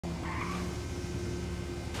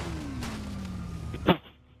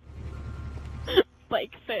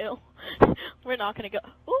bike fail. We're not gonna go.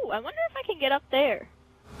 Ooh, I wonder if I can get up there.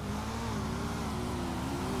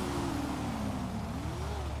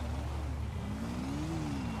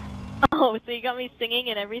 Oh, so you got me singing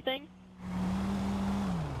and everything?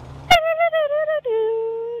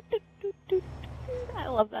 I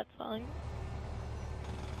love that song.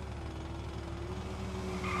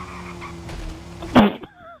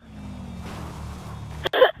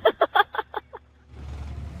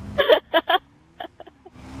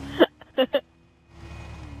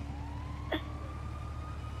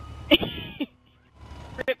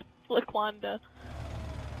 Rip Laquanda.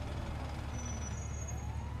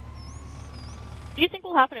 What do you think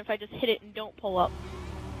will happen if I just hit it and don't pull up?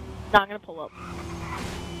 Not gonna pull up.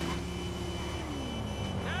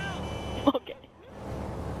 Okay.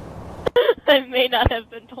 I may not have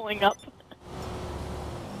been pulling up.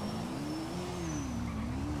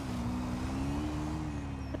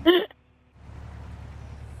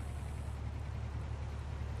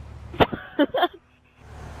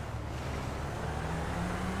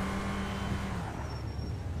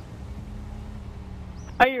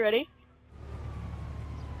 Are you ready?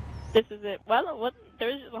 This is it. Well, it wasn't.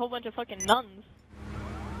 There's a whole bunch of fucking nuns.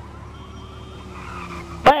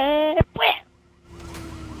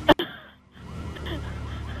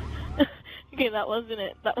 Okay, that wasn't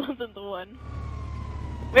it. That wasn't the one.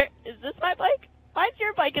 Where is this my bike? Why's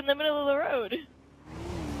your bike in the middle of the road?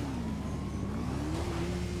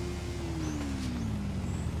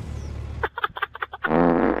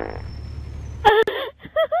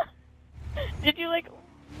 Did you like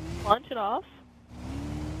launch it off?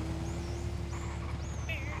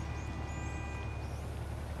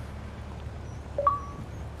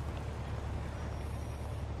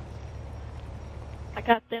 I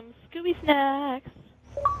got them Scooby snacks.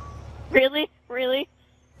 Really? Really?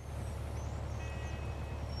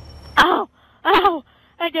 Ow! Ow!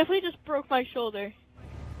 I definitely just broke my shoulder.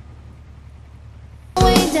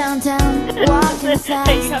 Way downtown, walking fast,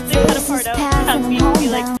 Hey, you have to cut a part out and have people be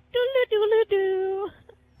like, doo-doo-doo-doo-doo.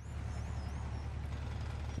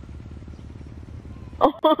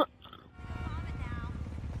 Oh.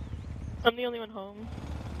 I'm the only one home.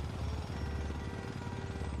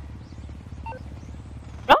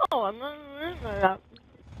 Oh, I'm not.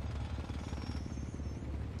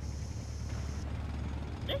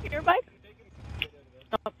 Is this your bike?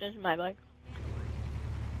 Oh, this is my bike.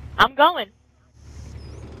 I'm going.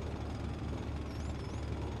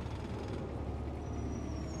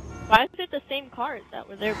 Why is it the same cars that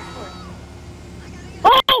were there before?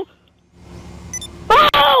 Oh!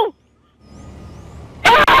 Oh!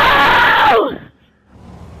 Oh!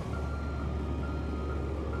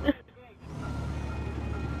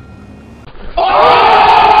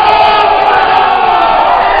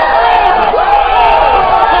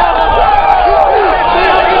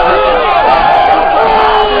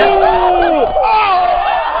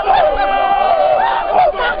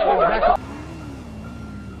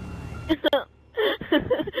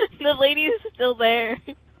 The lady's still there.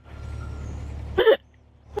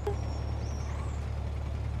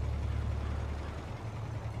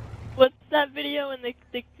 What's that video and the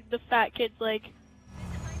fat kid's like,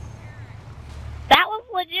 that was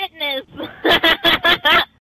legitness.